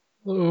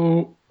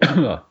Hello.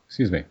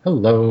 Excuse me.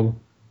 Hello.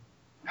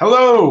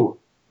 Hello.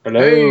 Hello.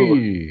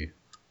 Hey.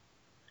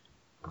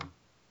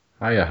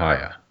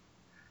 Hiya.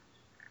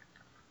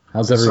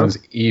 How's everyone's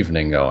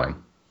evening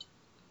going?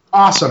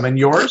 Awesome. And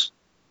yours?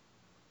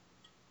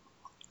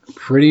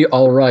 Pretty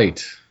all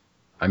right.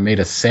 I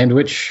made a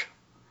sandwich,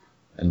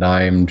 and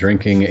I'm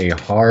drinking a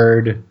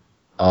hard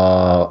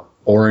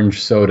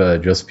orange soda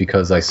just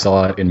because I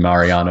saw it in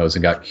Mariano's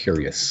and got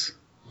curious.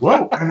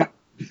 Whoa.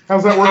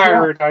 How's that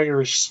working out?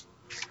 Irish.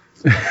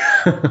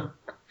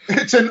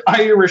 It's an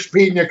Irish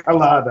pina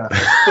colada.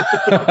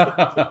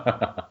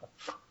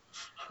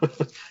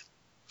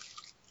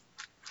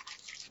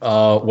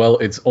 Well,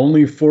 it's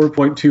only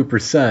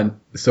 4.2%,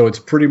 so it's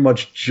pretty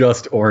much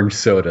just orange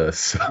soda.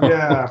 So.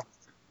 Yeah.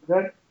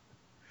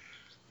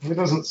 It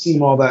doesn't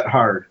seem all that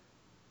hard.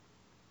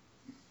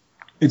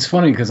 It's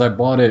funny because I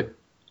bought it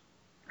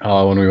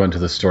when we went to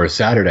the store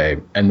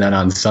Saturday, and then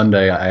on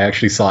Sunday I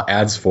actually saw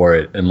ads for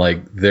it, and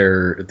like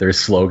their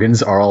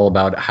slogans are all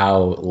about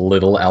how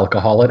little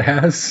alcohol it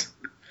has,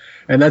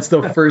 and that's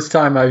the first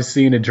time I've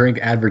seen a drink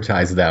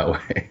advertised that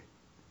way.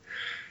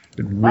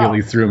 It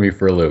really threw me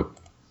for a loop.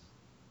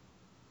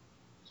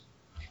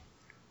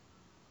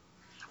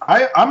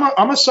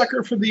 I'm a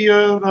sucker for the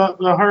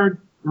hard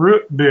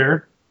root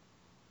beer,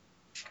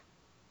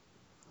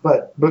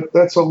 but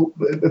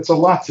it's a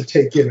lot to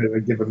take in at a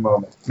given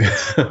moment.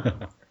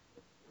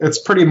 It's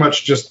pretty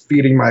much just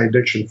feeding my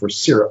addiction for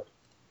syrup.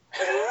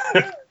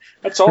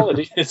 That's all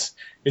it is.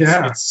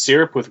 It's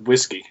syrup with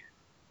whiskey.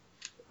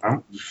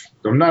 I'm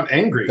not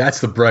angry. That's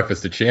the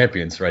breakfast of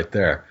champions right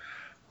there.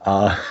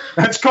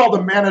 That's called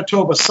a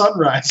Manitoba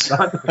Sunrise,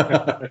 son.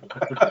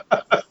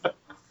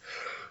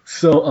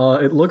 So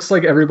it looks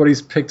like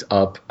everybody's picked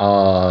up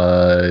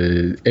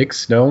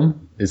Ix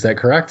Gnome. Is that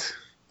correct?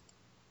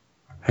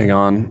 Hang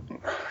on.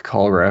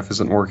 Call graph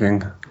isn't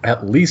working.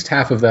 At least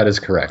half of that is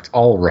correct.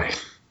 All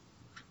right.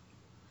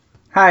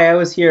 Hi, I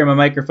was here. My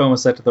microphone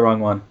was set to the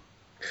wrong one.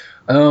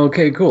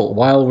 Okay, cool.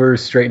 While we're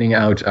straightening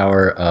out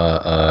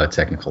our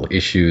technical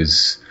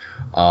issues,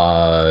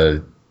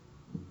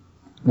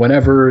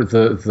 whenever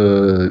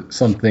the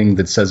something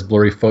that says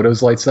blurry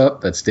photos lights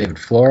up, that's David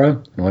Flora,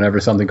 and whenever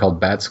something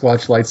called Bat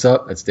Squatch lights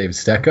up, that's David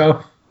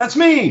Stecco. That's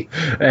me.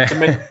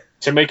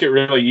 To make it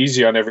really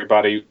easy on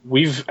everybody,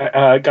 we've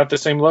got the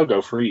same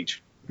logo for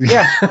each.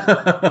 Yeah.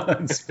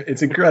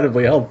 it's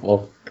incredibly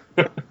helpful.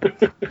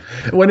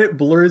 When it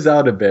blurs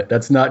out a bit,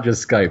 that's not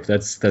just Skype.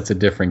 That's a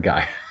different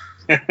guy.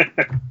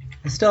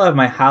 I still have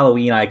my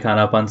Halloween icon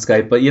up on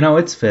Skype, but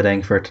it's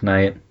fitting for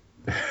tonight.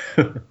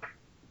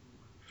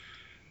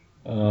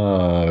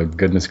 Oh,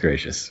 goodness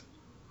gracious.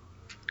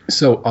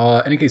 So,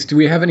 in any case, do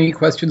we have any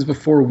questions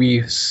before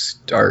we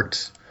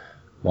start?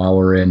 While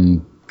we're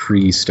in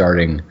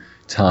pre-starting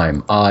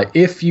time,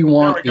 if you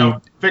want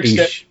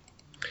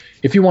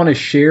if you want a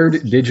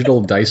shared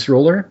digital dice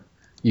roller,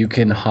 you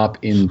can hop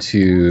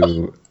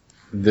into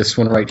this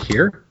one right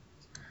here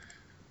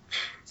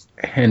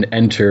and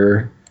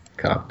enter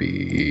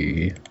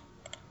copy.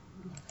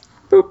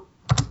 Boop.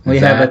 We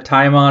have a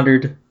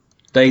time-honored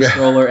dice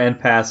roller and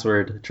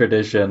password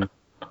tradition.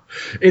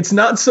 It's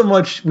not so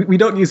much we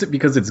don't use it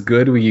because it's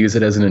good. We use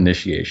it as an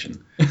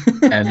initiation,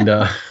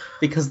 and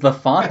because the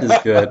font is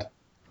good.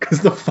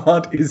 Because the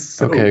font is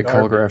so okay. garbage.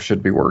 Call graph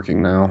should be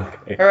working now.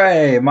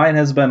 Hooray! Mine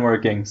has been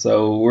working,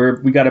 so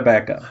we got it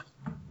back up.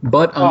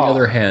 But on the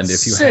other hand,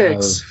 if you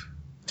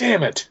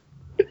Damn it.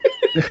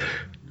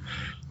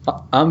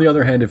 On the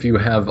other hand, if you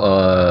have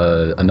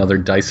another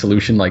dice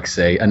solution, like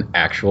say an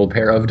actual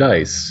pair of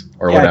dice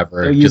or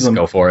whatever, just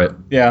go for it.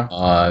 Yeah.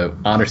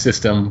 Honor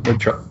system.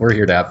 We're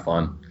here to have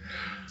fun.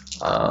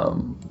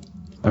 I'm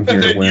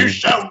here to win. You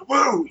shall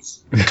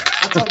lose.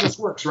 That's how this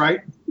works, right?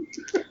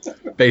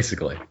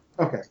 Basically.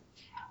 Okay.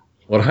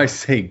 What I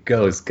say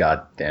goes.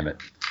 God damn it.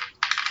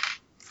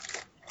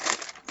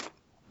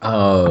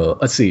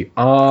 Let's see.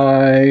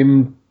 I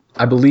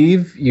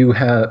believe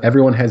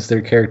everyone has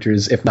their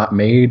characters, if not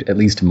made, at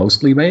least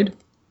mostly made.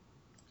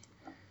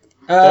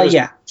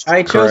 Yeah.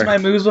 I chose my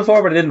moves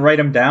before, but I didn't write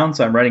them down,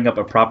 so I'm writing up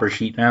a proper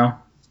sheet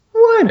now.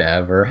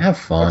 Whatever. Have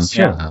fun.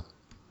 Chill out.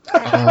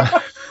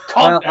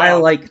 I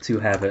like to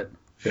have it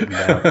written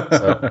down,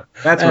 so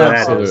that's what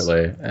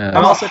Absolutely. that is.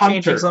 I'm also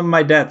changing some of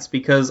my debts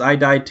because I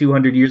died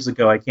 200 years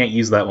ago. I can't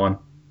use that one.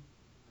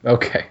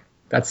 Okay.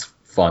 That's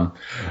fun.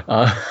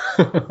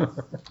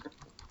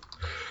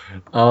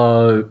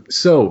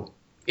 So,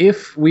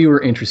 if we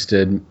were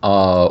interested,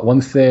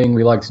 one thing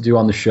we like to do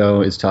on the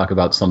show is talk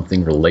about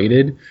something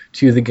related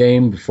to the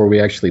game before we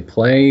actually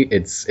play.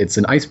 It's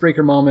an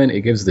icebreaker moment.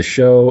 It gives the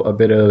show a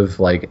bit of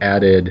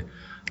added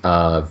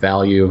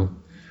value.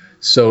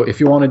 So if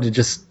you wanted to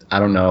just, I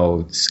don't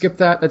know, skip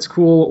that, that's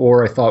cool.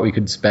 Or I thought we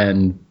could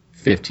spend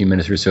 15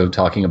 minutes or so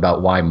talking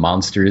about why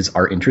monsters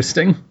are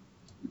interesting.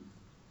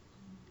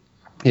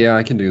 Yeah,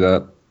 I can do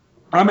that.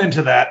 I'm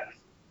into that.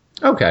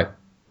 Okay.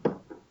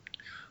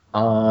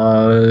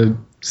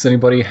 Does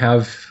anybody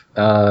have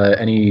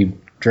any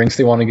drinks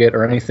they want to get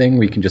or anything?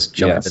 We can just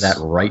jump into that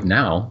right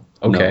now.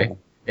 Okay.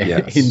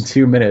 Yes. in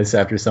 2 minutes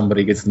after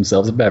somebody gets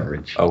themselves a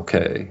beverage.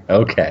 Okay.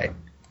 Okay.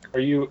 Are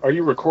you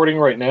recording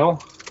right now?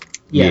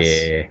 Yes.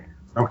 Yeah.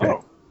 Okay.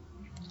 Oh.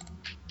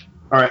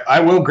 All right.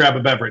 I will grab a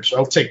beverage.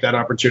 I'll take that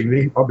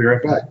opportunity. I'll be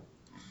right back.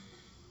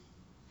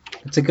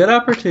 It's a good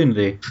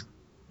opportunity.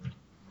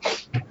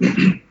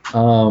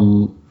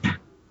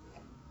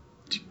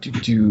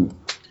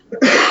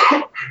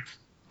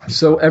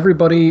 So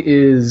everybody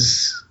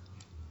is.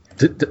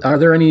 Are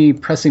there any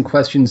pressing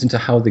questions into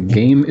how the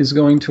game is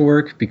going to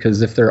work?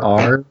 Because if there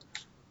are,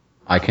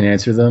 I can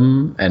answer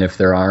them, and if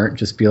there aren't,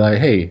 just be like,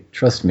 "Hey,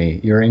 trust me,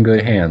 you're in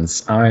good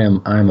hands. I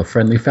am a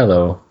friendly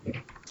fellow."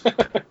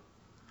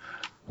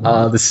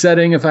 The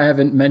setting, if I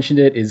haven't mentioned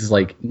it, is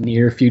like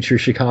near future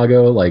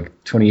Chicago, like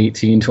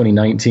 2018,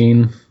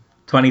 2019.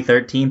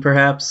 2013,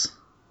 perhaps?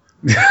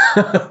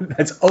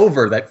 That's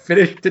over. That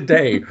finished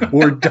today.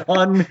 We're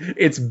done.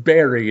 It's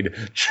buried.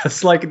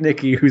 Just like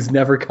Nikki, who's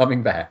never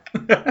coming back.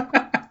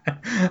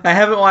 I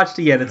haven't watched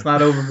it yet. It's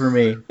not over for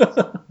me.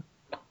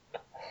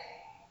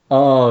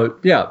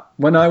 Yeah.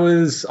 When I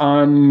was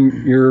on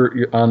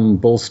on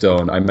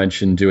Bullstone, I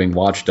mentioned doing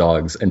Watch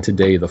Dogs, and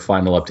today the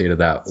final update of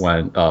that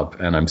went up,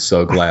 and I'm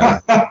so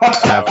glad to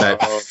have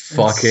that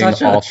fucking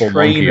such a awful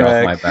train monkey off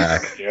wreck. my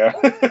back. Yeah.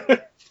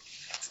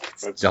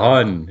 It's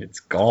done. It's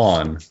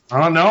gone.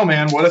 I don't know,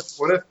 man. What if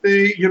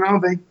they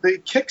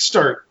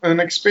kickstart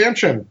an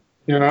expansion?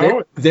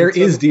 There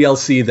is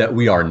DLC that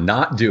we are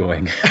not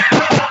doing.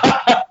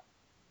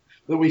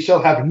 that we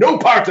shall have no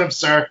part of,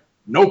 sir.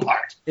 No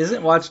part.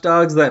 Isn't Watch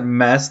Dogs that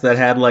mess that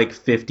had like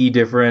 50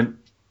 different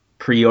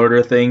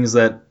pre-order things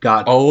that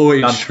got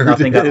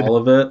nothing got all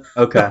of it?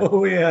 Okay.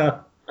 Oh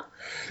yeah.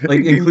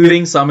 Like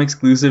including some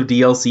exclusive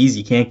DLCs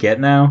you can't get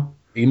now?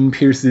 Aiden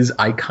Pierce's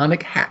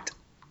iconic hat.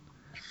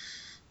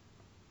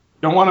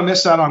 Don't want to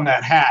miss out on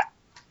that hat.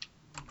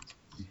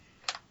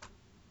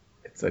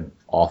 It's an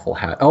awful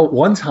hat. Oh,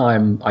 one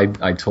time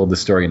I told the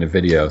story in a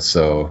video,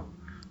 so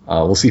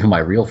we'll see who my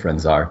real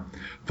friends are.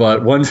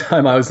 But one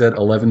time I was at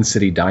 11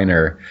 City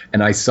Diner,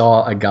 and I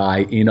saw a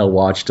guy in a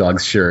Watch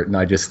Dogs shirt, and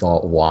I just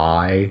thought,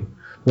 why?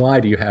 Why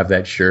do you have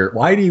that shirt?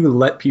 Why do you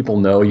let people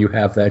know you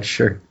have that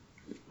shirt?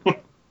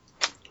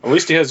 At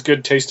least he has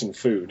good taste in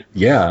food.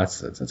 Yeah,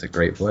 that's a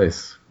great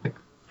place.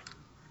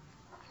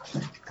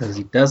 Because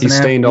he doesn't. He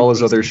stained all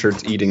his other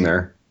shirts eating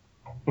there.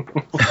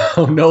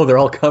 Oh no, they're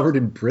all covered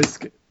in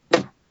brisket.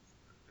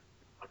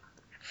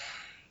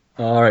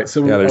 All right,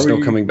 so Yeah, there's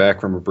no coming back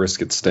from a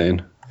brisket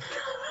stain.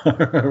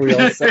 Are we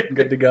all set and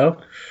good to go?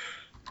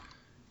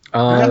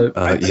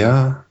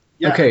 Yeah.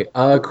 Okay,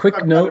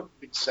 quick note.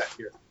 Set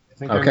here.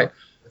 Okay.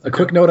 A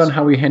quick note on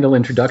how we handle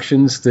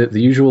introductions. The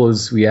usual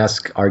is we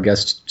ask our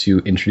guests to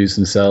introduce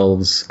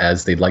themselves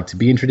as they'd like to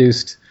be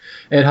introduced.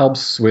 It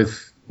helps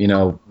with,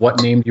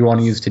 what name do you want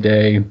to use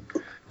today,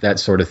 that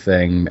sort of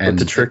thing. But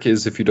the trick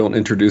is if you don't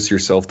introduce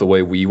yourself the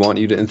way we want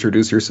you to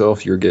introduce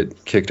yourself, you'll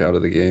get kicked out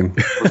of the game.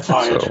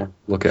 So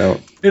look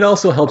out. It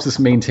also helps us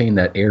maintain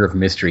that air of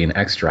mystery an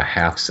extra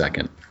half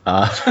second.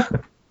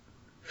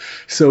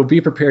 So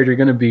be prepared. You're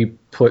going to be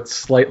put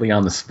slightly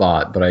on the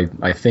spot, but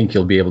I think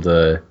you'll be able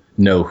to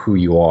know who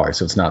you are,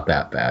 so it's not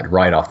that bad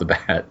right off the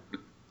bat.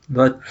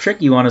 The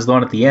tricky one is the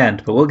one at the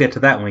end, but we'll get to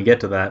that when we get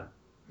to that.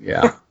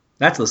 Yeah.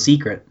 That's the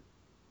secret.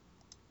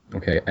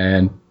 Okay,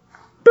 and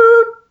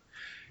boop.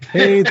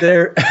 Hey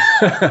there.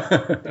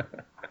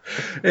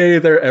 Hey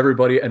there,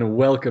 everybody, and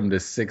welcome to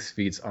 6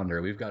 Feet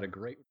Under. We've got a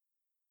great...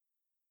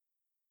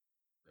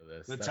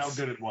 That's how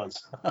good it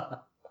was.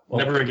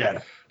 Well, Never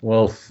again.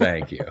 Well,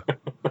 thank you.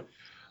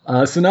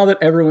 So now that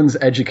everyone's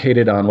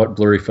educated on what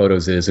blurry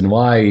photos is and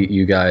why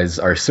you guys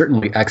are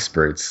certainly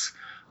experts,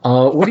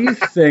 what do you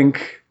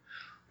think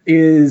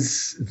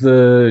is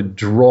the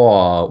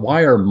draw?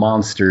 Why are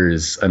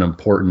monsters an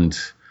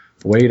important...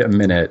 Wait a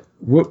minute.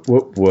 Whoop,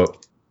 whoop, whoop.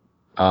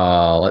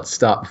 Let's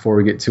stop before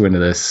we get too into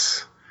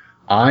this.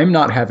 I'm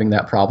not having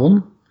that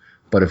problem,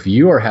 but if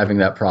you are having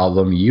that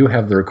problem, you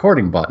have the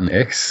recording button,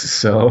 Ix,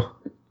 so...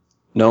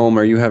 Gnome,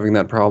 are you having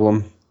that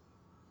problem?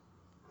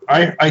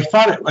 I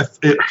thought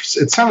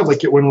it sounded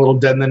like it went a little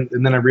dead,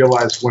 and then I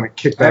realized when it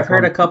kicked back. I've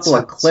heard on, a couple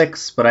of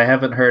clicks, but I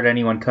haven't heard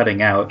anyone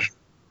cutting out.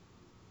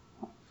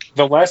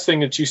 The last thing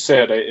that you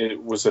said,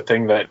 it was a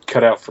thing that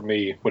cut out for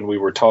me when we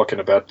were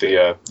talking about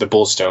the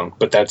Bullstone,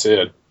 but that's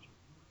it.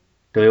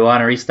 Do we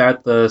want to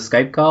restart the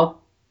Skype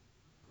call?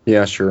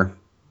 Yeah, sure.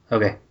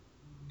 Okay.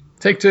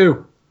 Take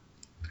two.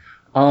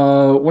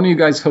 One of you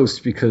guys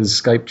host because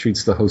Skype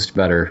treats the host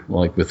better,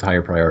 like with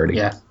higher priority.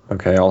 Yeah.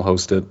 Okay, I'll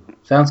host it.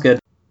 Sounds good.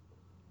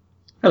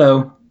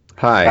 Hello.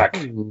 Hi. Back.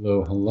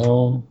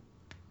 Hello.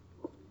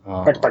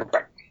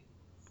 Back.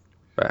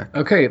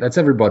 Okay, that's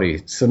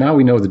everybody. So now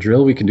we know the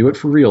drill. We can do it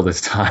for real this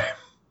time.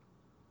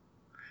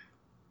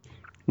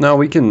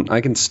 No, I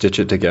can stitch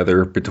it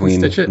together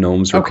between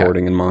Gnome's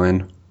recording and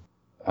mine.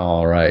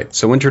 All right.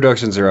 So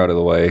introductions are out of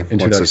the way.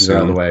 Introductions are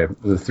out of the way.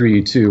 The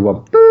 3, 2, 1.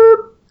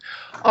 Boop.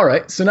 All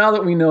right. So now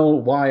that we know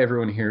why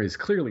everyone here is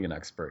clearly an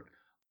expert.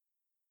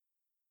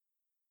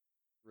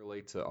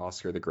 Relate to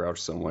Oscar the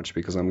Grouch so much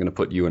because I'm going to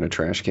put you in a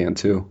trash can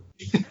too.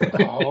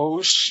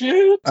 Oh,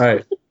 shit. All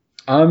right.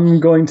 I'm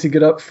going to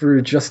get up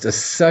for just a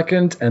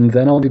second, and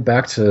then I'll be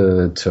back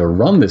to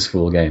run this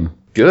full game.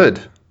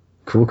 Good.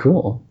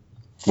 Cool.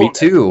 Me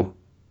too.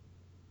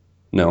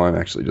 No, I'm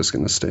actually just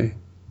going to stay.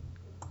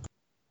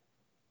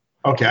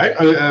 Okay,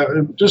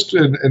 just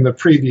in the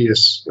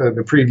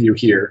preview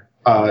here,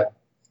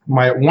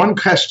 my one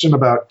question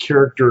about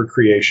character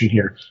creation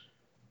here,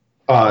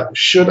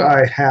 should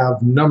I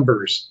have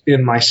numbers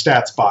in my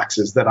stats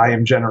boxes that I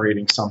am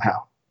generating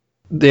somehow?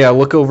 Yeah,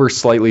 look over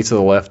slightly to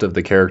the left of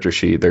the character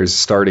sheet. There's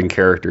starting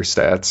character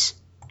stats.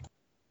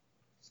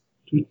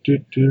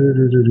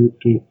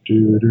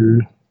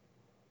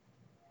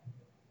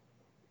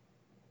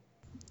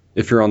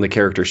 If you're on the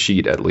character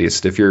sheet, at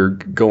least. If you're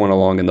going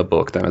along in the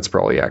book, then it's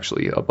probably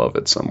actually above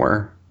it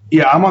somewhere.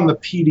 Yeah, I'm on the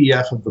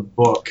PDF of the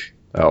book.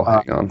 Oh,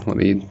 hang on. Let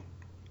me...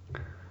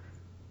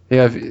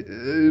 Yeah.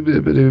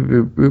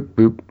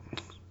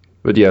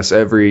 But yes,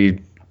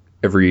 everybody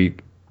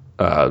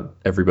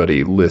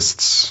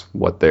lists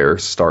what their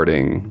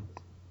starting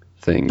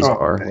things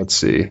are. Okay. Let's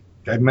see.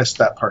 I missed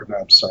that part, and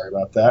I'm sorry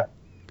about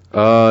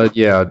that.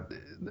 Yeah.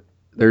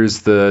 There's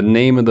the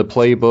name of the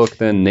playbook,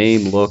 then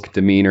name, look,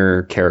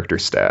 demeanor, character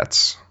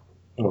stats.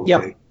 Okay.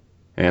 Yep.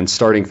 And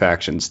starting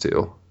factions,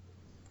 too.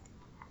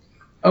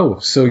 Oh,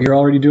 so you're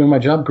already doing my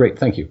job? Great,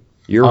 thank you.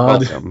 You're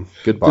welcome.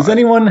 Goodbye. Does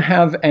anyone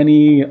have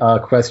any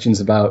questions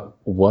about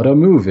what a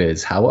move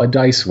is, how a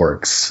dice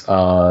works?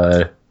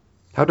 How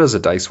does a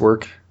dice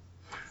work?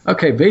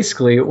 Okay,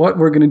 basically, what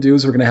we're going to do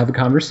is we're going to have a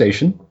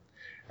conversation,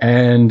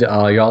 and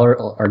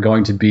y'all are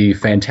going to be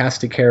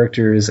fantastic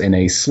characters in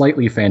a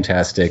slightly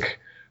fantastic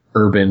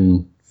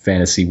urban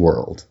fantasy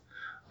world.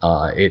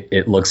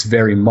 It looks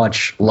very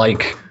much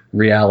like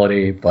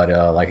reality, but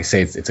like I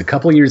say, it's a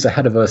couple years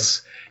ahead of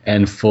us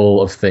and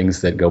full of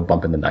things that go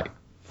bump in the night.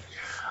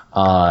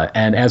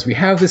 And as we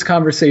have this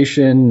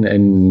conversation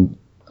and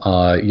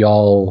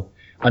y'all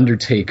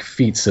undertake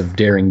feats of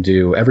daring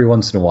do, every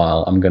once in a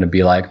while I'm going to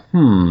be like,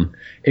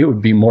 it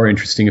would be more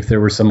interesting if there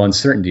were some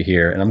uncertainty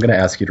here, and I'm going to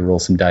ask you to roll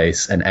some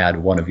dice and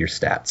add one of your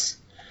stats.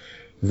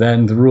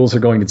 Then the rules are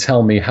going to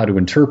tell me how to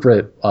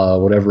interpret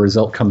whatever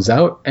result comes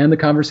out, and the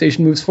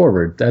conversation moves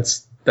forward.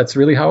 That's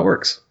really how it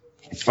works.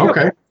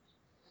 Okay.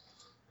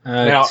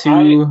 Now,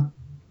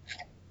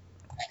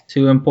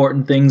 Two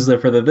important things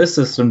that this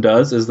system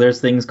does is there's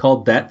things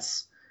called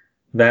debts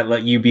that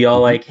let you be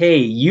all like, hey,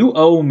 you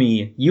owe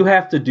me. You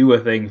have to do a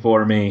thing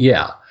for me.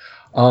 Yeah.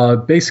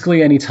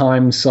 Basically,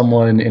 anytime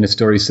someone in a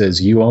story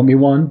says, you owe me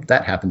one,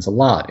 that happens a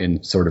lot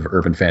in sort of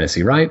urban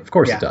fantasy, right? Of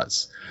course it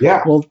does.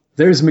 Yeah. Well,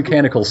 there's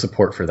mechanical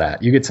support for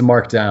that. You get to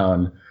mark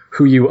down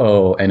who you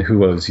owe and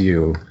who owes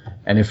you.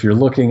 And if you're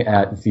looking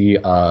at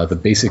the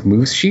basic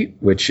moves sheet,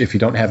 which if you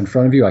don't have in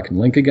front of you, I can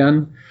link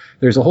again,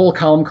 there's a whole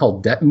column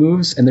called debt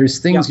moves, and there's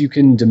things you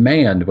can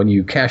demand when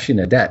you cash in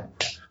a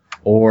debt.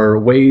 Or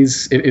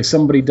ways, if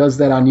somebody does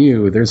that on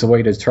you, there's a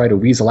way to try to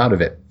weasel out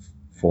of it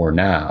for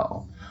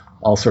now.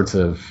 All sorts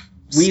of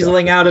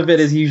Weaseling out of it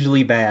is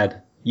usually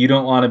bad. You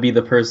don't want to be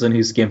the person who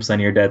skimps on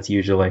your debts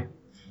usually.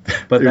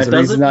 But there's that a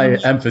reason doesn't I mean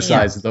you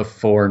emphasize can't. the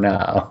for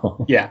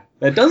now. Yeah,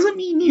 that doesn't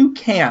mean you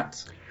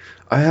can't.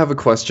 I have a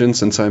question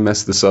since I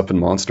messed this up in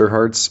Monster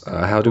Hearts.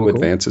 How do Cool.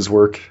 advances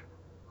work?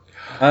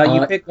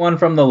 You pick one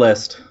from the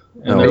list,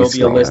 and No, there will it's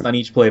be a not. list on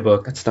each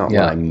playbook. That's not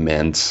Yeah. what I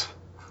meant.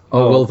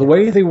 Oh, well, the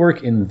way they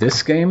work in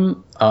this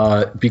game,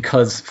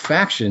 because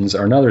factions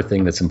are another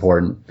thing that's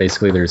important.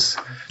 Basically, there's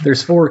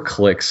 4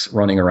 cliques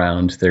running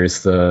around.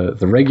 There's the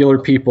regular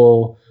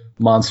people,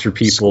 monster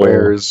people,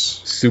 Squares.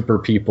 super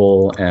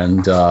people,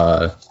 and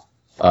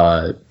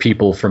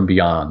people from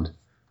beyond.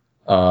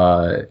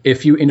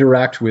 If you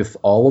interact with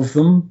all of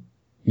them,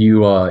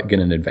 you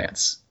get an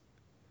advance.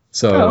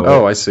 So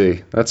Oh, I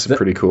see. That's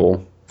pretty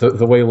cool.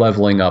 the way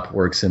leveling up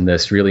works in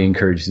this really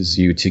encourages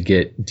you to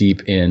get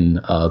deep in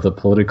the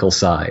political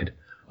side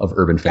of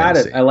urban Got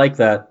fantasy. it. I like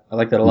that. I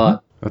like that a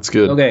lot. That's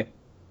good. Okay.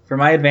 For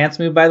my advance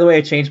move, by the way,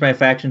 I changed my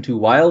faction to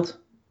Wild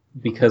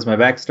because my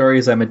backstory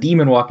is I'm a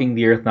demon walking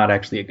the earth, not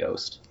actually a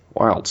ghost.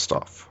 Wild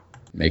stuff.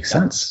 Makes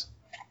sense.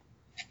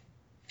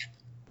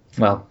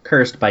 Well,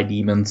 cursed by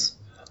demons.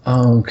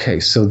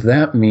 Okay, so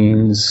that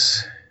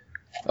means...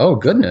 Oh,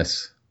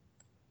 goodness.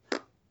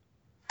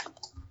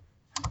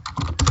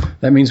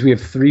 That means we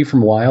have 3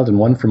 from Wild and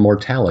 1 from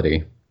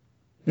Mortality.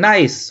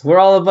 Nice. We're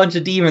all a bunch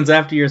of demons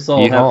after your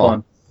soul. Have Yeehaw.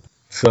 fun.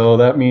 So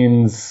that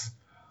means...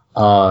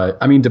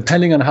 I mean,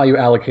 depending on how you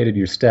allocated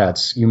your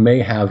stats, you may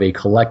have a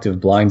collective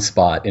blind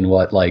spot in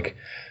what, like,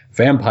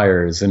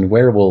 vampires and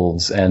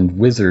werewolves and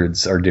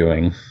wizards are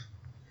doing.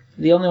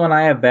 The only one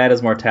I have bad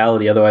is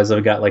mortality. Otherwise,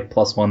 I've got like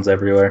 +1s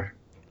everywhere.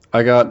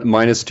 I got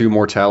 -2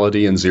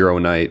 mortality and 0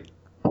 night.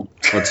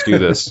 Let's do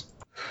this.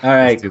 All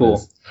right, do cool.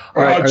 this.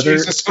 All right, Oh, are there-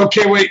 Jesus.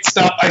 Okay, wait,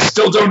 stop. I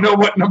still don't know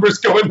what numbers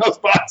go in those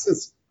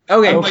boxes.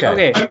 Okay, Okay.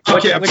 okay.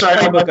 I'm Which sorry.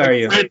 playbook are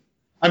you?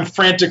 I'm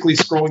frantically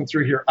scrolling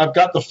through here. I've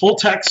got the full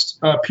text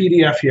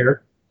PDF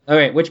here. All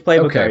right, which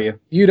playbook Okay, are you?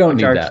 you don't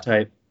Which need that.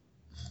 archetype?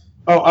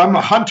 Oh, I'm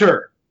a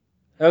hunter.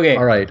 Okay.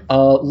 All right.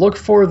 Look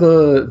for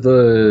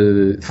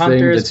the thing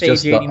Hunters, that's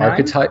just page the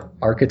 89?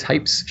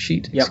 archetypes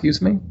sheet. Yep.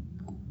 Excuse me.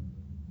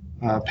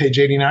 Page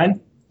 89.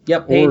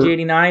 Yep, page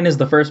 89 is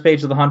the first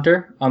page of the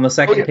Hunter. On the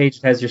second page,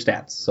 it has your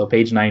stats. So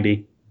page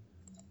 90.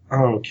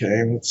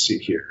 Okay, let's see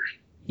here.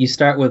 You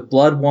start with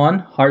Blood 1,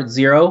 Heart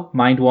 0,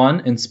 Mind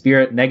 1, and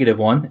Spirit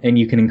 -1, and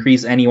you can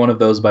increase any one of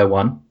those by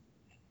 1.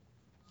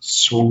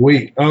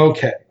 Sweet.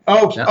 Okay.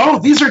 Yeah. Oh,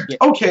 these are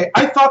okay.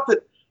 I thought that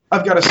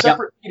I've got a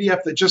separate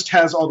PDF that just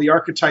has all the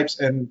architypes,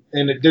 and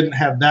it didn't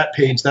have that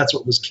page. That's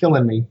what was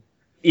killing me.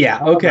 Yeah.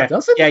 Okay.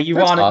 Does it? Yeah, you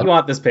That's want it. odd. You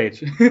want this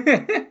page.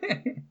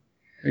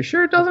 Are you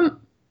sure it doesn't?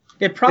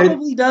 It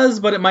probably does,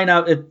 but it might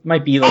not. It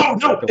might be like. Oh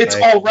no, tucked it's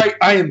away. all right.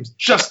 I am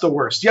just the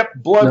worst. Yep.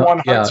 Blood No, 1,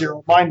 Heart yeah.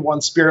 0, Mind 1,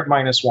 Spirit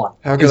 -1.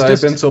 How could It's I have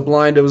just- been so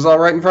blind? It was all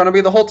right in front of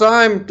me the whole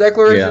time.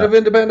 Declaration Yeah. of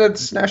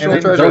Independence, National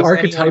And then The Treasure. any one of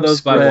archetype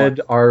those by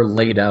spread are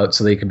laid out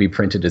so they can be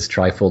printed as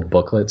trifold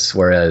booklets,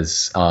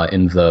 whereas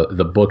in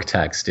the book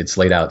text, it's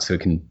laid out so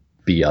it can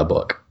be a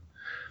book.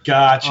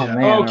 Gotcha. Oh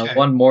man, okay. our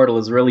one mortal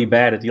is really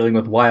bad at dealing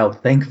with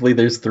wild. Thankfully,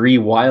 there's 3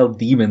 wild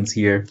demons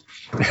here.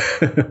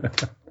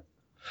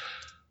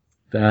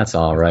 That's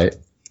all right.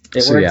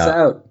 It So, works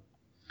yeah.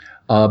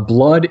 out.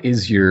 Blood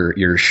is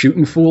your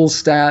shooting fool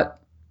stat.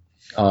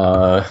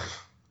 So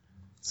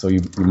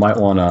you might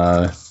want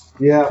to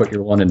Yeah. put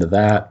your one into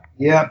that.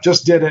 Yeah.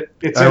 Just did it.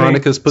 It's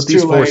Ironicus, put it's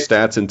these too 4 late.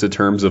 stats into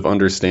terms of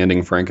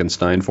understanding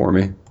Frankenstein for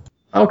me.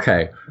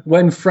 Okay.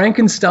 When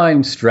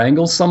Frankenstein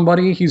strangles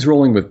somebody, he's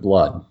rolling with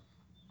blood.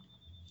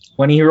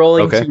 When he's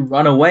rolling Okay. to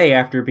run away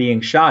after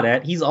being shot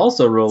at, he's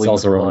also rolling He's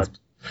also with rolling.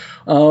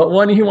 blood.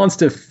 When he wants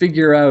to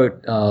figure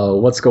out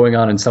what's going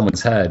on in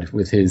someone's head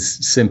with his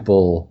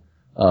simple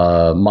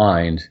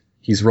mind,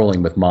 he's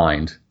rolling with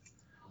mind.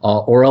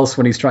 Or else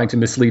when he's trying to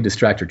mislead,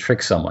 distract, or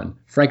trick someone.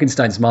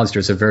 Frankenstein's monster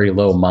has a very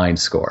low mind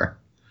score.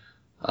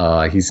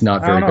 He's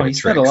not I very don't know. good He at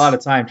spent a tricks. lot of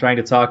time trying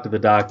to talk to the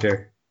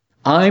doctor.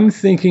 I'm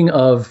thinking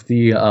of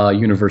the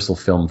Universal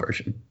film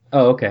version.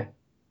 Oh, okay.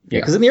 Yeah, Yeah.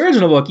 because in the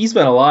original book, he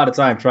spent a lot of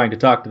time trying to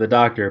talk to the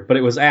doctor, but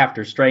it was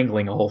after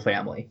strangling a whole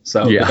family.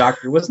 So Yeah. the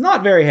doctor was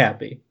not very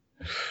happy.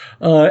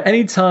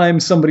 Anytime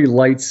somebody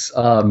lights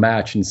a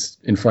match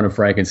in front of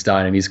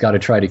Frankenstein and he's got to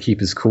try to keep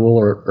his cool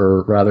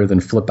or rather than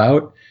flip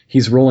out,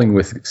 he's rolling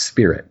with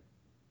spirit.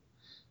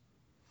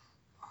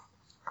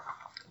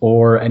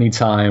 Or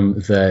anytime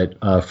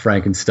that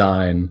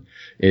Frankenstein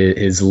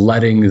is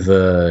letting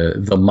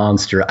the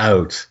monster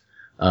out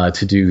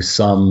to do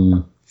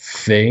something,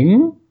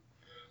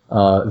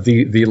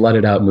 the let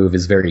it out move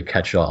is very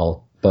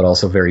catch-all, but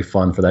also very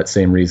fun for that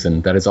same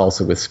reason. That is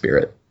also with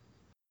spirit.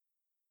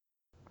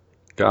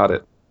 Got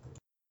it.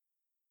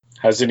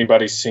 Has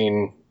anybody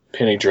seen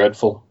Penny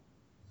Dreadful?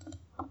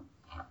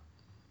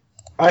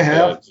 I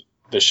have.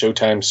 The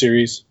Showtime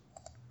series?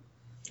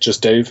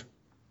 Just Dave?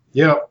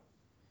 Yep.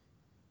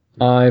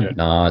 I'm Yeah.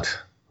 not.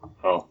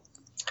 Oh.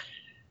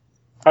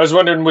 I was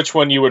wondering which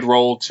one you would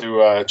roll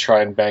to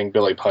try and bang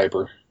Billy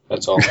Piper.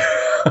 That's all.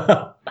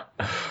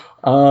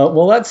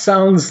 Well, that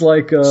sounds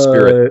like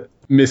Spirit.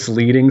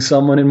 misleading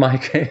someone in my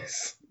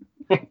case.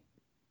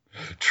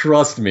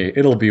 Trust me,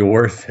 it'll be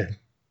worth it.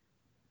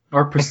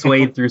 Or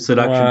persuade through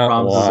seduction, Wah,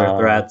 promises, wah. or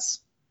threats.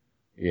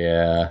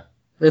 Yeah.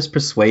 There's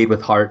persuade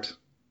with heart.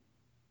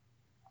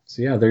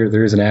 So yeah,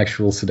 there is an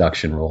actual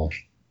seduction roll.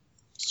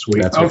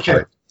 Sweet. That's with Okay.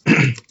 heart.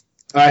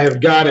 I have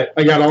got it.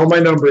 I got all my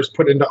numbers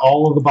put into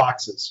all of the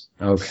boxes.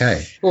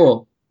 Okay.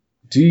 Cool.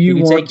 Do you Can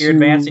you want take your to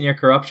advance and your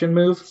corruption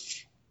move?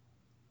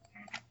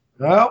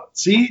 Well,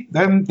 see,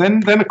 then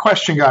a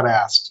question got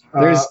asked.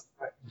 There's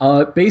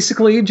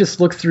basically just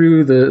look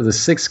through the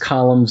 6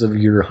 columns of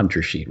your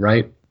hunter sheet,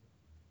 right?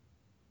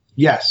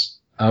 Yes.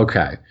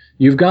 Okay.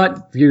 You've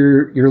got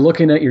you're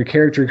looking at your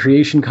character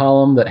creation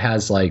column that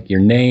has like your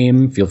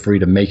name. Feel free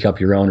to make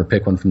up your own or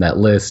pick one from that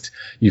list.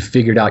 You've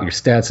figured out your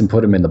stats and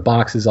put them in the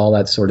boxes, all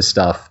that sort of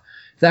stuff.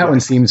 That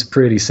one seems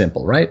pretty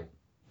simple, right?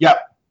 Yep.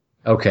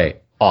 Okay,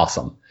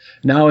 awesome.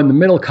 Now in the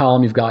middle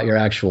column, you've got your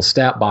actual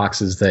stat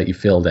boxes that you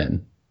filled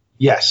in.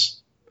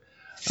 Yes.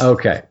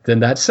 Okay, then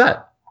that's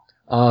set.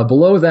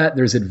 Below that,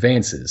 there's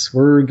advances.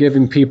 We're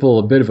giving people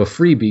a bit of a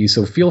freebie,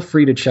 so feel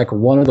free to check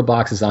one of the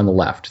boxes on the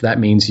left. That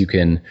means you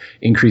can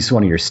increase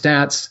one of your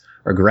stats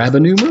or grab a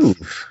new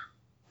move.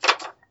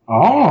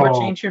 Oh. Or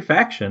change your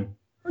faction.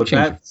 But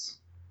change-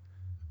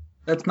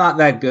 that's not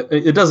that good.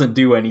 It doesn't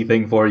do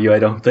anything for you, I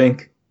don't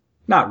think.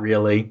 Not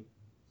really.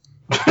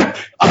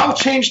 I'll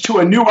change to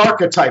a new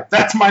archetype.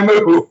 That's my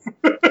move.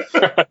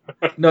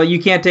 No, you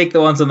can't take the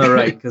ones on the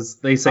right because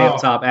they say Oh.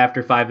 up top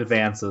after 5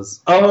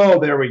 advances. Oh,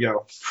 there we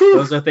go. Whew,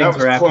 Those are that things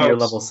was for after you're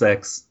close. level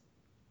 6.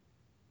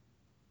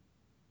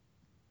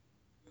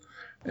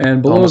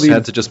 And below Almost the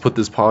had to just put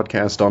this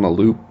podcast on a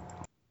loop.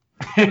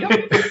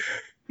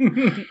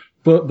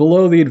 but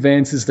below the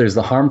advances, there's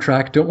the harm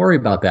track. Don't worry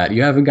about that.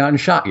 You haven't gotten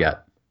shot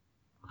yet.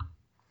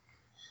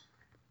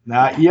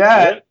 Not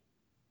yet.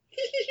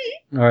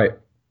 All right.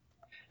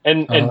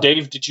 And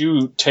Dave, did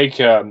you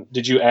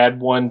add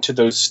one to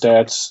those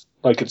stats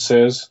like it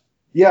says?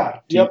 Yeah.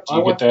 Do you, Yep. do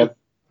you get that?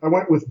 I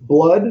went with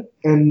blood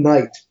and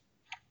night.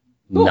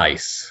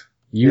 Nice.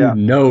 You Yeah.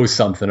 know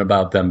something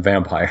about them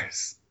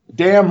vampires.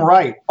 Damn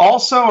right.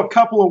 Also, a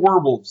couple of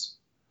werewolves.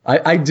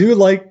 I do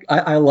like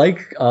I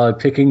like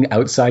picking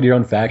outside your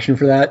own faction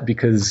for that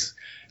because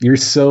you're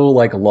so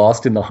like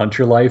lost in the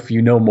hunter life.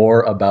 You know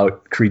more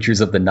about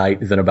creatures of the night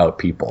than about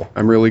people.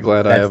 I'm really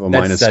glad I have a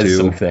That says -2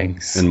 some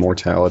things. in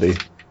mortality.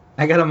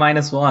 I got a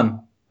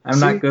 -1. I'm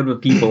not good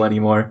with people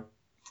anymore.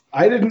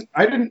 I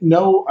didn't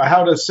know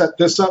how to set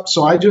this up,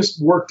 so I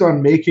just worked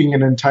on making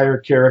an entire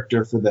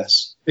character for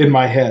this in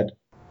my head.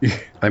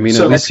 I mean,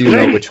 So at least you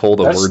know which hole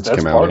the words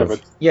That's come part out of.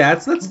 it. Yeah,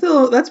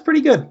 that's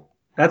pretty good.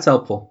 That's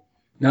helpful.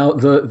 Now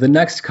the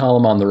next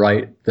column on the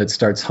right that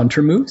starts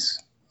hunter moves.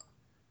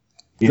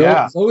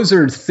 Yeah. Those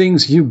are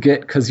things you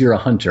get because you're a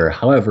hunter.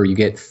 However, you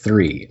get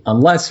 3.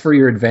 Unless for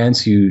your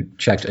advance you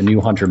checked a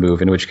new hunter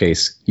move, in which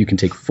case you can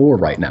take 4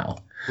 right now.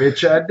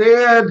 Which I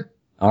did.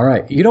 All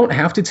right. You don't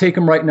have to take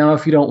them right now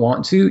if you don't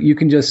want to. You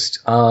can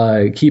just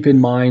keep in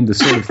mind the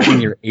sort of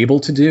thing you're able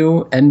to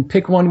do and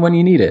pick one when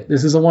you need it.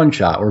 This is a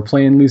one-shot. We're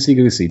playing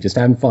loosey-goosey, just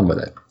having fun with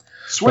it.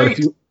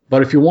 Sweet.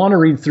 But if you want to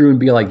read through and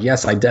be like,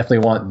 yes, I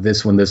definitely want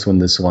this one, this one,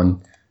 this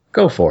one,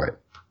 go for it.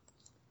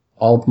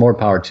 All more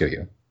power to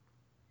you.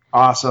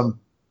 Awesome.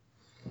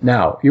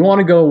 Now, you want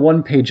to go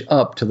one page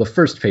up to the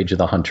first page of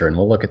the hunter, and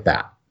we'll look at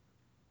that.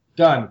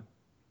 Done.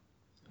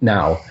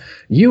 Now,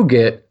 you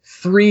get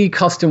 3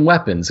 custom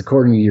weapons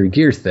according to your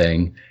gear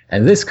thing,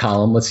 and this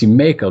column lets you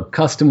make a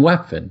custom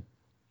weapon.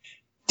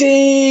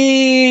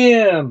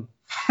 Damn!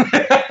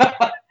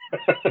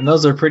 And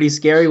those are pretty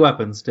scary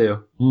weapons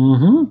too.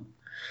 Mm-hmm.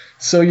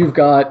 So you've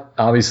got,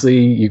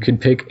 obviously, you can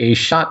pick a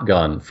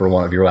shotgun for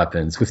one of your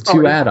weapons with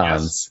 2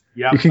 add-ons.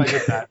 Yes. You can I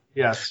did that.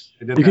 Yes,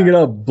 I did You can that.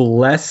 get a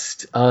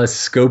blessed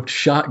scoped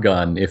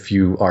shotgun if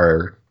you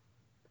are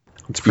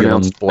It's feeling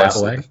pronounced that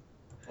blessed. way.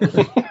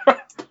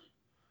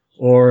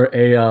 Or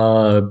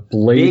a Big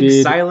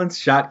bladed silence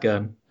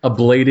shotgun. a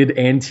bladed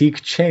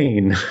antique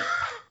chain.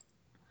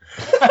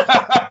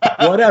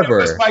 Whatever.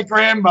 It was my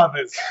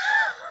grandmother's.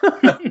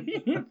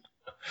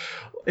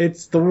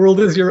 It's the world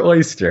is your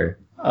oyster.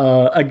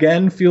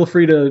 Again, feel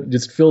free to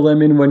just fill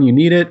them in when you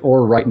need it,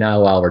 or right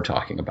now while we're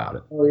talking about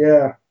it. Oh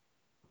yeah.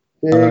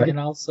 And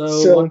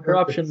also one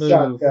corruption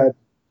move.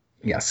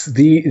 Yes,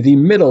 the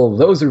middle,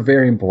 those are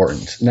very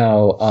important.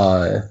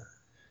 Now,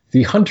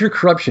 the hunter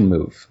corruption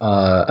move.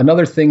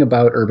 Another thing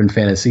about urban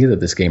fantasy that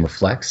this game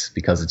reflects,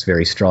 because it's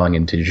very strong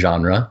into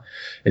genre,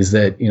 is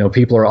that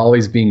people are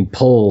always being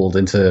pulled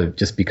into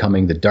just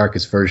becoming the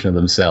darkest version of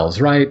themselves,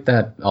 right?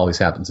 That always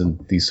happens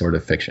in these sort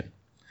of fiction.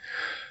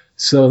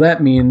 So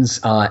that means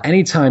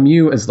anytime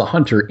you, as the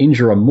hunter,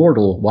 injure a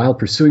mortal while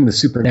pursuing the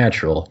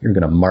supernatural, you're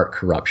going to mark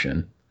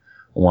corruption.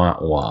 Wah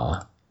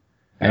wah.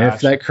 And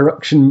if that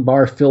corruption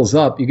bar fills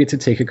up, you get to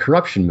take a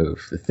corruption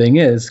move. The thing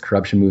is,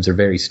 corruption moves are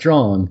very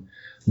strong,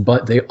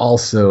 but they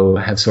also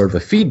have sort of a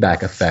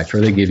feedback effect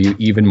where they give you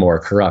even more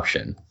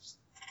corruption.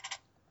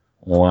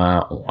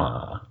 Wah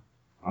wah.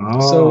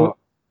 Oh.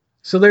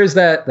 So there's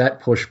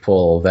that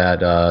push-pull,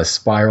 that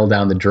spiral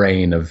down the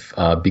drain of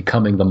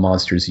becoming the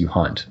monsters you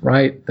hunt,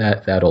 right?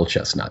 That old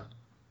chestnut.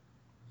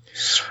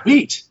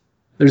 Sweet.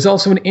 There's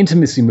also an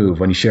intimacy move.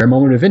 When you share a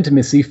moment of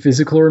intimacy,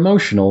 physical or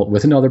emotional,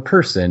 with another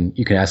person,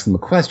 you can ask them a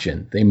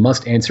question. They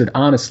must answer it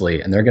honestly,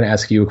 and they're going to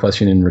ask you a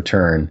question in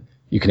return.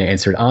 You can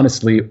answer it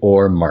honestly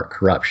or mark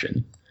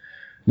corruption.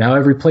 Now,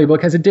 every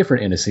playbook has a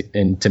different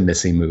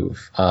intimacy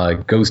move.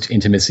 Ghost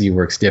intimacy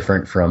works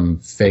different from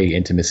Fey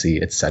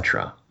intimacy,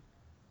 etc.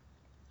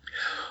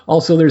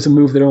 Also, there's a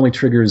move that only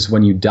triggers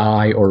when you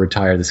die or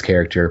retire this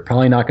character.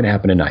 Probably not going to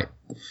happen tonight.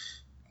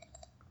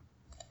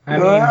 I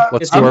mean,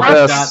 Let's it's do a our one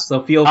best. shot,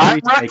 so feel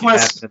free to make it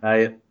reckless.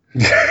 happen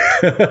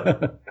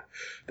tonight.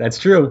 That's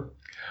true.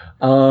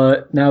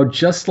 Now,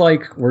 just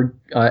like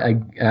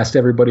I asked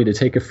everybody to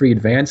take a free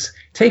advance,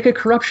 take a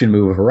corruption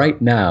move right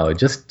now,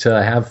 just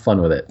to have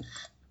fun with it.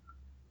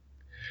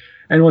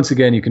 And once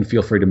again, you can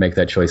feel free to make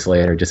that choice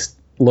later. Just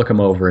look them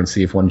over and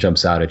see if one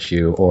jumps out at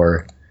you,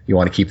 or you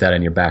want to keep that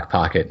in your back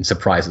pocket and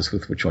surprise us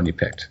with which one you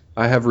picked.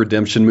 I have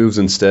redemption moves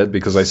instead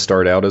because I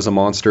start out as a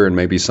monster and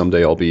maybe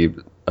someday I'll be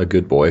a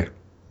good boy.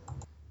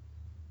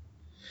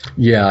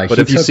 Yeah, But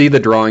if you see the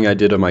drawing I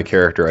did of my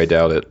character, I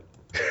doubt it.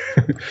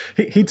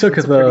 he took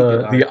It's a pretty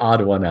good the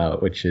odd one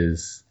out, which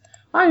is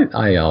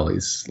I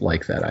always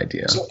like that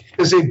idea. So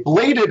is a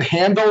bladed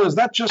handle, is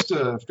that just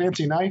a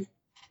fancy knife?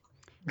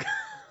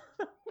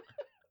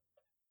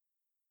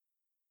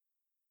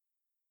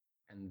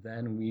 And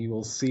then we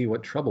will see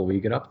what trouble we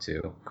get up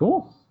to.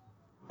 Cool.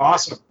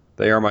 Awesome.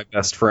 They are my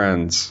best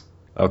friends.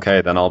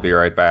 Okay, then I'll be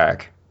right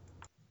back.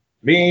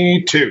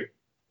 Me too.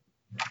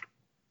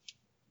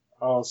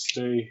 I'll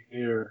stay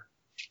here.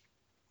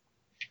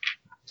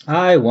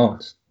 I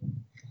won't.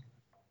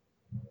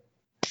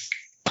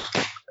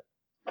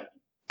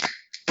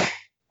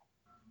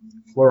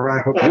 Laura,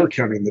 I hope you're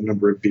counting the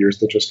number of beers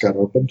that just got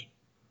opened.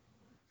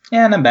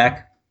 And I'm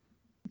back.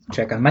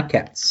 Check on my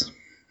cats.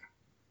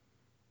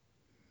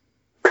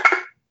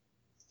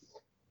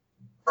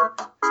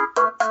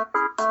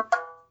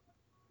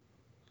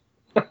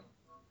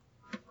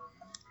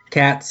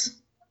 Cats.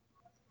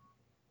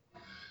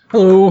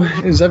 Hello,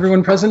 is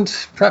everyone present?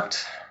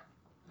 Prepped?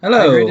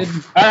 Hello.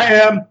 Hydrated? I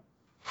am.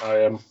 I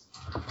am.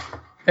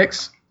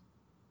 X.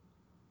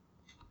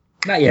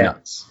 Not yet.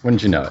 Nuts.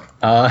 Wouldn't you know it?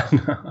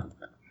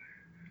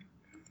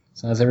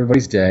 So how's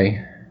everybody's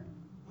day?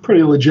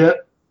 Pretty legit.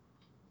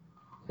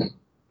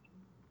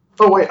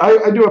 Oh wait, I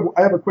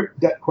have a quick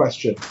debt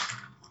question.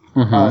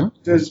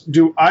 Mm-hmm.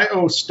 Do I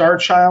owe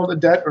Starchild a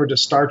debt, or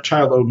does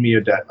Starchild owe me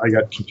a debt? I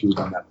got confused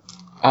on that.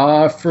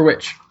 For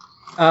which?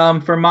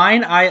 For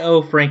mine, I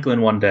owe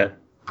Franklin one debt.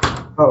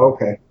 Oh,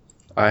 okay.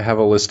 I have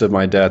a list of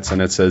my debts,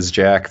 and it says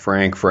Jack,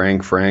 Frank.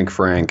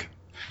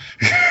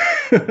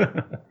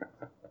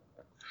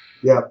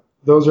 Yeah,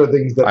 those are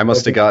things that I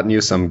must have gotten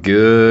you some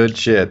good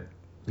shit.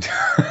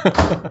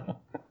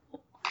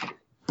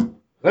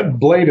 That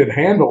bladed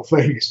handle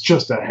thing is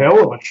just a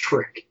hell of a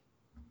trick.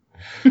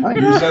 I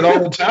use that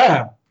all the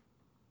time.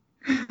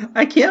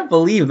 I can't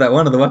believe that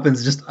one of the weapons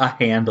is just a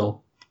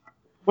handle.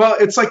 Well,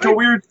 it's like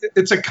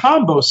it's a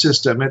combo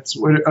system. It's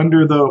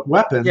under the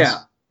weapons. Yeah.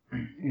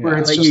 Where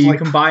it's Like just you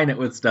combine it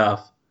with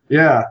stuff.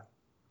 Yeah.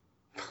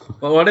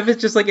 But what if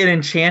it's just like an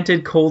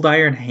enchanted cold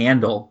iron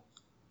handle?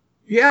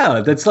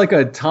 Yeah, that's like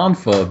a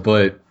tonfa,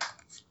 but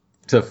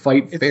to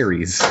fight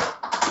fairies.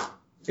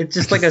 It's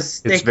just like a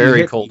stick. It's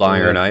very cold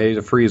iron. I ate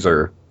a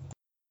freezer.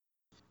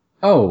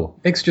 Oh,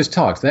 Ix just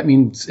talked. That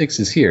means Ix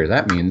is here.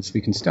 That means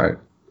we can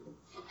start.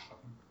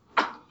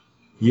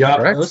 Yeah.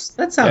 Correct?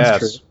 That sounds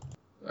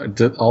true.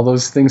 Do all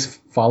those things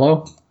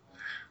follow?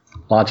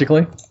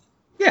 Logically?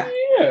 Yeah.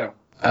 Yeah. It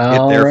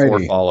therefore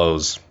Alrighty.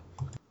 follows.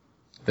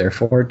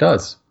 Therefore it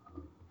does.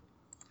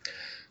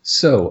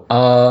 So,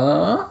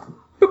 boop,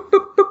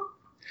 boop, boop.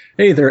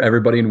 Hey there,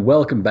 everybody, and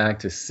welcome back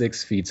to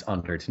 6 Feet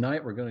Under.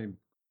 Tonight we're going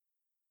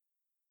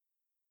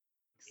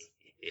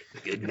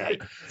to... Good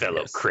night,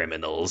 fellow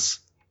criminals.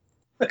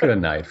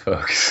 Good night,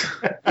 folks.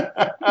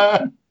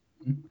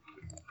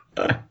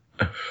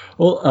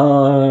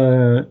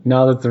 Well,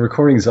 now that the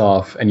recording's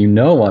off, and you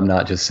know I'm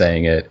not just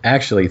saying it,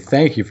 actually,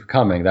 thank you for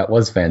coming. That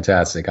was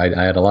fantastic. I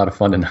had a lot of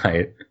fun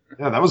tonight.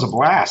 Yeah, that was a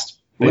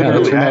blast. Yeah,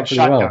 that turned out pretty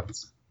well.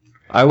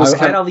 I was I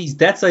had all these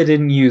debts I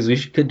didn't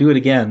use. Could do it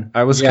again.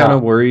 I was Yeah. kind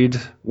of worried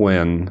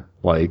when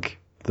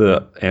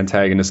the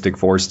antagonistic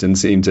force didn't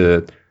seem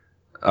to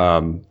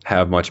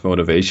have much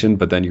motivation,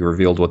 but then you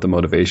revealed what the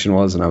motivation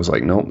was, and I was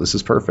like, nope, this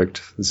is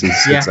perfect. This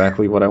is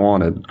exactly what I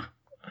wanted.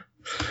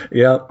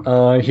 Yeah,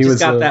 he Just was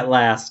got that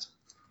last.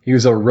 He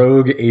was a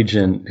rogue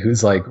agent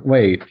who's like,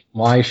 wait,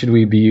 why should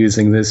we be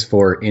using this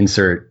for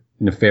insert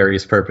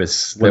nefarious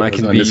purpose When that I was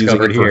can be using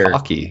undiscovered it for here?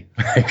 hockey.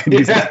 I can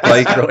use it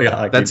Like, for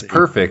hockey. That's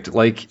perfect.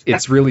 Like,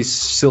 it's really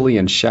silly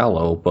and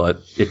shallow,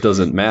 but it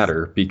doesn't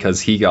matter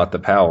because he got the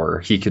power.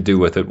 He could do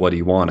with it what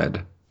he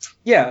wanted.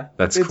 Yeah.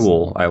 That's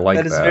cool. I like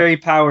that. That is very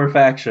power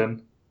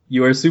faction.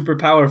 You are super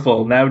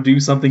powerful. Now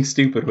do something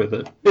stupid with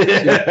it.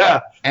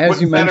 Yeah. As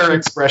What you better mentioned,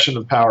 expression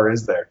of power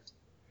is there?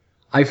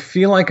 I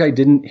feel like I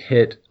didn't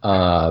hit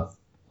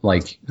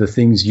like the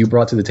things you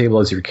brought to the table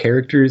as your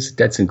characters,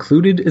 debts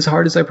included, as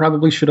hard as I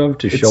probably should have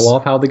to show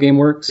off how the game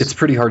works. It's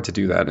pretty hard to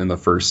do that in the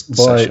first But,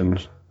 session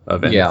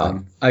of anything. Yeah,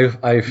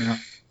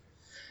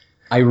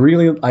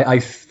 I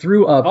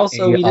threw up.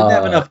 Also, we didn't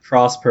have enough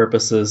cross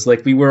purposes.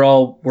 Like, we were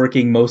all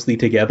working mostly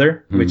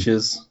together, which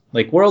is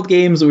like world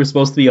games. We were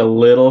supposed to be a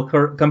little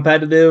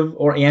competitive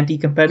or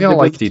anti-competitive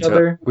with each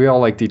other. We all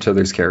liked each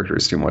other's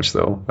characters too much,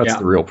 though. That's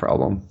the real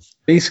problem.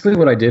 Basically,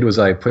 what I did was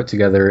I put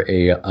together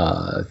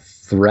a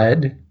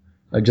thread,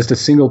 just a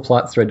single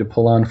plot thread to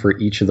pull on for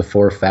each of the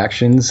 4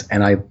 factions,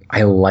 and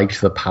I liked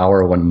the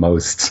power one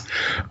most.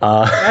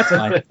 That's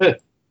fine.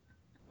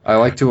 I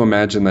like to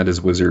imagine that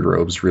his wizard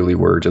robes really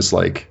were just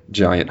like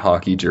giant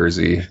hockey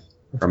jersey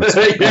from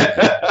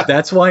Yeah.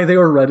 That's why they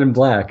were red and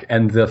black,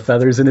 and the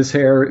feathers in his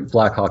hair,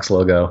 Blackhawks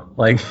logo.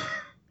 Like,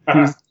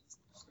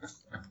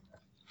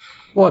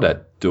 What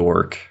a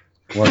dork.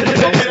 what?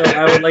 Also,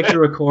 I would like to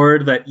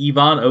record that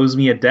Yvonne owes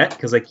me a debt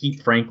because I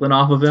keep Franklin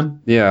off of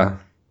him. Yeah.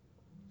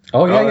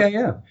 Oh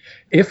yeah.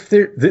 If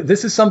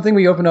this is something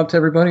we open up to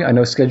everybody. I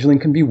know scheduling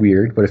can be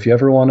weird, but if you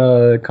ever want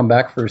to come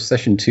back for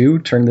session 2,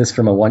 turn this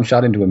from a one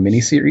shot into a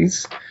mini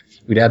series,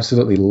 we'd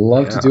absolutely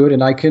love to do it,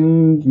 and I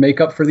can make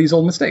up for these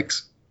old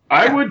mistakes.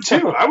 I would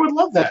too. I would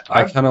love that.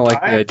 I kind of like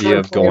the idea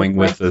of going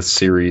with a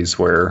series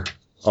where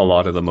a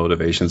lot of the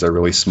motivations are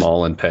really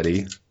small and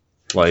petty.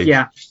 Like,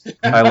 Yeah.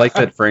 I like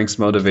that Frank's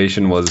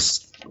motivation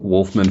was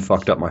Wolfman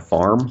fucked up my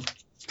farm.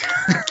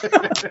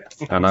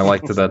 And I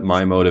liked that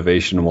my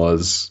motivation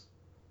was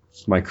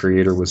my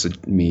creator was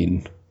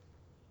mean.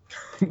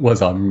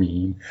 Was on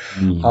mean.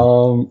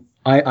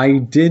 I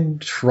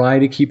did try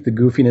to keep the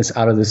goofiness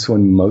out of this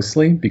one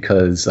mostly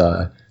because,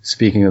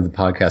 speaking of the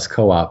podcast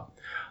co-op,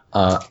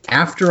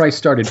 after I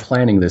started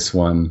planning this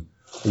one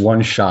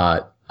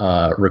shot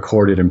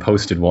recorded and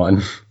posted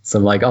one. So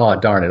I'm like, oh,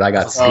 darn it, I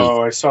got scooped.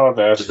 Oh, I saw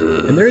that.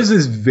 And theirs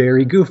is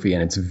very goofy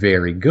and it's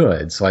very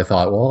good. So I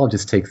thought, well, I'll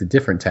just take the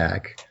different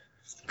tack.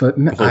 But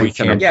I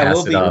can't Yeah, pass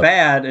we'll it be up.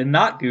 bad and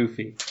not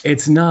goofy.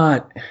 It's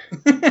not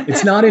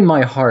in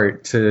my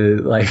heart to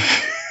like.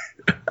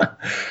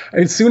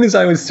 As soon as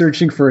I was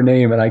searching for a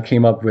name and I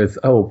came up with,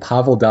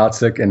 Pavel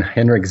Datsyuk and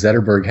Henrik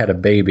Zetterberg had a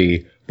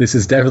baby, this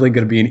is definitely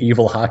going to be an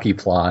evil hockey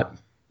plot.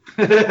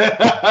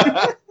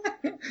 That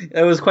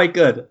was quite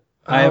good.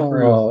 I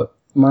approve.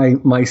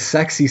 My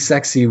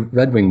sexy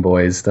Red Wing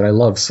boys that I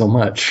love so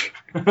much.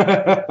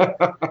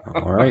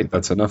 All right,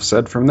 that's enough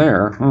said from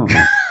there.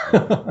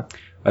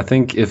 I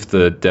think if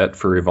the debt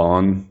for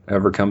Yvonne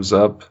ever comes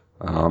up,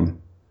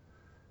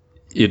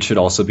 it should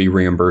also be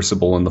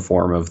reimbursable in the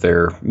form of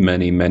their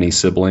many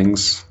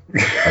siblings,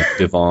 like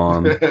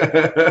Devon,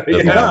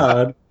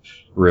 Yeah.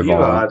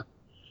 Rivon.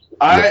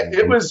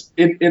 It was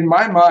in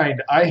my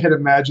mind. I had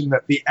imagined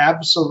that the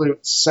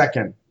absolute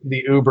second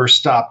the Uber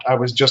stopped, I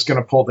was just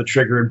going to pull the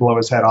trigger and blow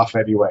his head off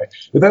anyway.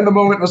 But then the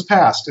moment was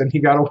past, and he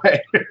got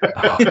away.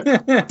 Oh,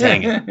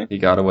 dang it, he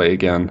got away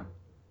again.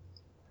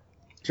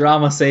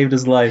 Drama saved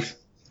his life.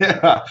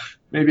 Yeah,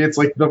 maybe it's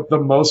like the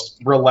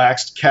most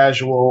relaxed,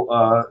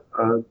 casual,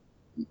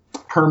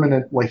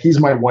 permanent. Like he's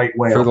my white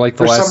whale.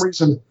 Some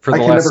reason, I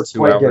can never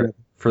quite get it.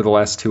 For the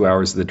last 2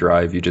 hours of the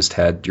drive, you just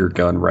had your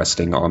gun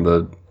resting on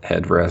the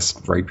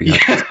headrest right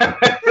behind.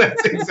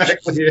 That's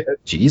exactly it.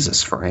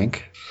 Jesus,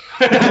 Frank.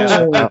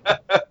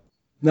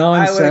 No,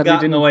 I would have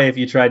gotten away if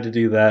you tried to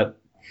do that.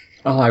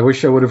 Oh, I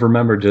wish I would have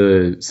remembered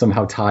to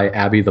somehow tie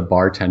Abby the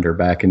bartender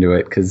back into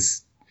it,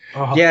 because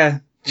Yeah,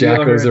 Jack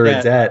owes her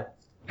a debt.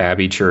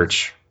 Abby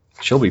Church.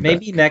 She'll be back.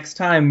 Maybe next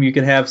time you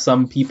could have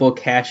some people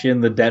cash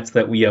in the debts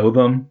that we owe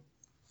them.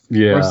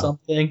 Yeah. Or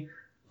something.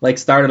 Like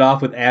start it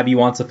off with Abby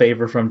wants a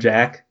favor from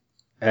Jack,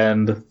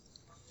 and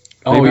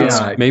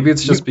Maybe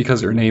it's just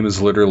because her name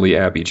is literally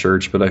Abby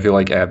Church, but I feel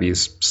like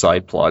Abby's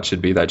side plot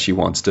should be that she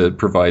wants to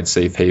provide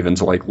safe haven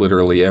to like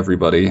literally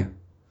everybody.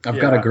 I've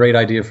got a great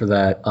idea for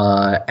that.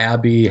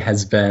 Abby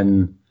has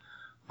been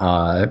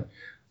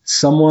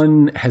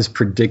someone has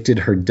predicted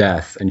her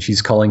death, and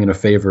she's calling in a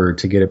favor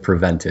to get it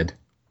prevented.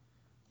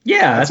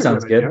 Yeah, that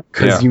sounds good.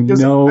 Because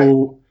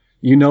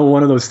you know,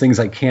 one of those things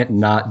I can't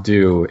not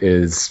do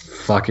is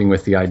fucking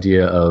with the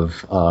idea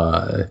of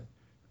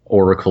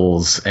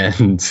oracles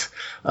and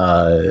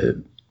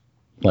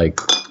like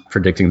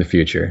predicting the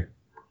future.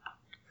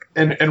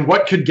 And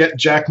what could get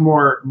Jack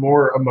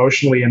more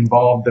emotionally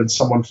involved than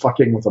someone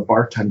fucking with a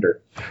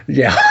bartender?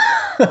 Yeah.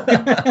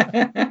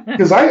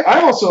 Because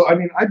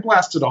I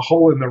blasted a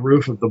hole in the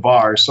roof of the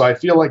bar, so I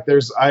feel like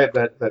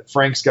that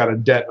Frank's got a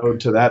debt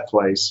owed to that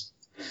place.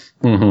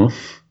 Mm-hmm.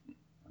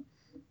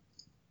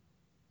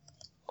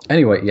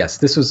 Anyway, yes,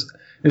 this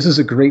was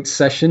a great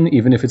session,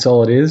 even if it's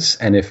all it is,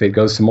 and if it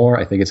goes to more,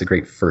 I think it's a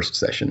great first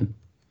session.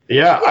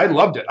 Yeah, I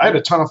loved it. I had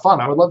a ton of fun.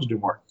 I would love to do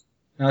more.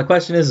 Now the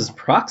question is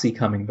Proxy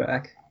coming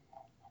back?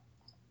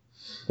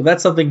 Well,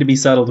 that's something to be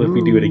settled if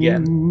we do it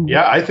again.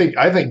 Yeah, I think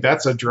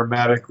that's a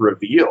dramatic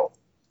reveal.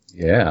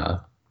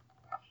 Yeah.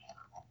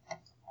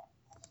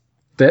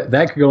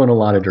 That could go in a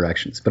lot of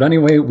directions. But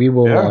anyway, we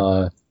will...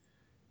 Yeah.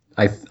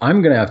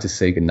 I'm going to have to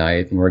say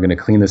goodnight, and we're going to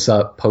clean this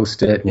up,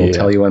 post it, and we'll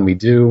tell you when we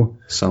do.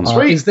 Sounds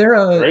sweet. Is there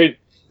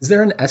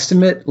an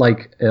estimate,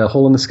 like a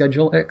hole in the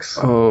schedule, X?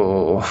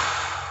 Oh,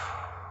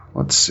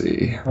 let's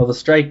see. Well, the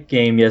strike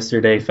game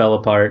yesterday fell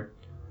apart.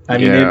 I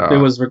mean, it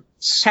was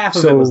half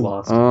of it was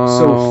lost.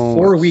 So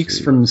 4 weeks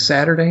from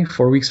Saturday,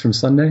 4 weeks from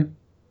Sunday?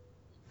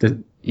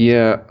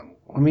 Yeah,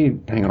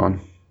 hang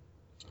on.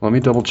 Let me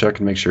double check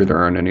and make sure there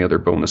aren't any other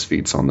bonus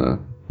feeds on the...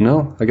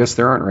 No, I guess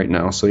there aren't right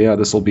now. So yeah,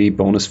 this will be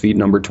bonus feed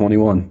number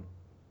 21.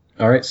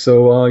 All right,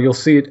 so you'll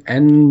see it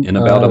end... In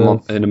about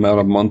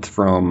a month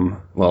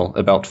from... Well,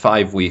 about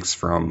 5 weeks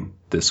from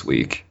this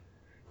week.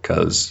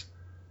 Because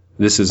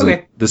this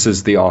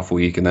is the off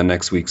week, and then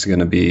next week's going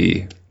to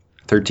be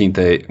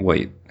 13th...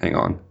 Wait, hang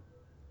on.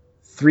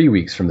 3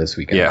 weeks from this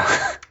weekend.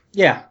 Yeah.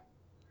 Yeah.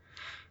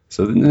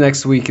 So the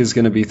next week is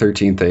going to be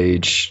 13th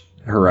Age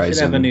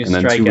Horizon, and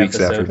then 2 weeks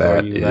after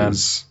that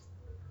is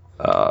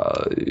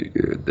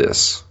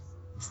this.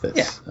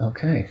 Yeah.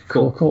 Okay.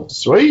 Cool.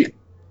 Sweet.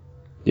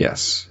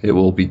 Yes, it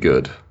will be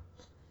good.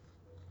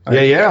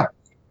 Yeah.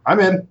 I'm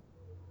in.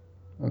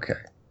 Okay.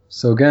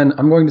 So again,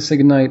 I'm going to say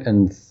goodnight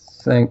and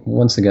thank you.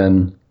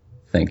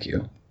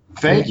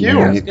 Thank you.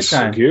 Good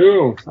time. Thank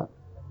you.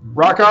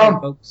 Rock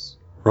on, folks.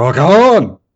 Rock on!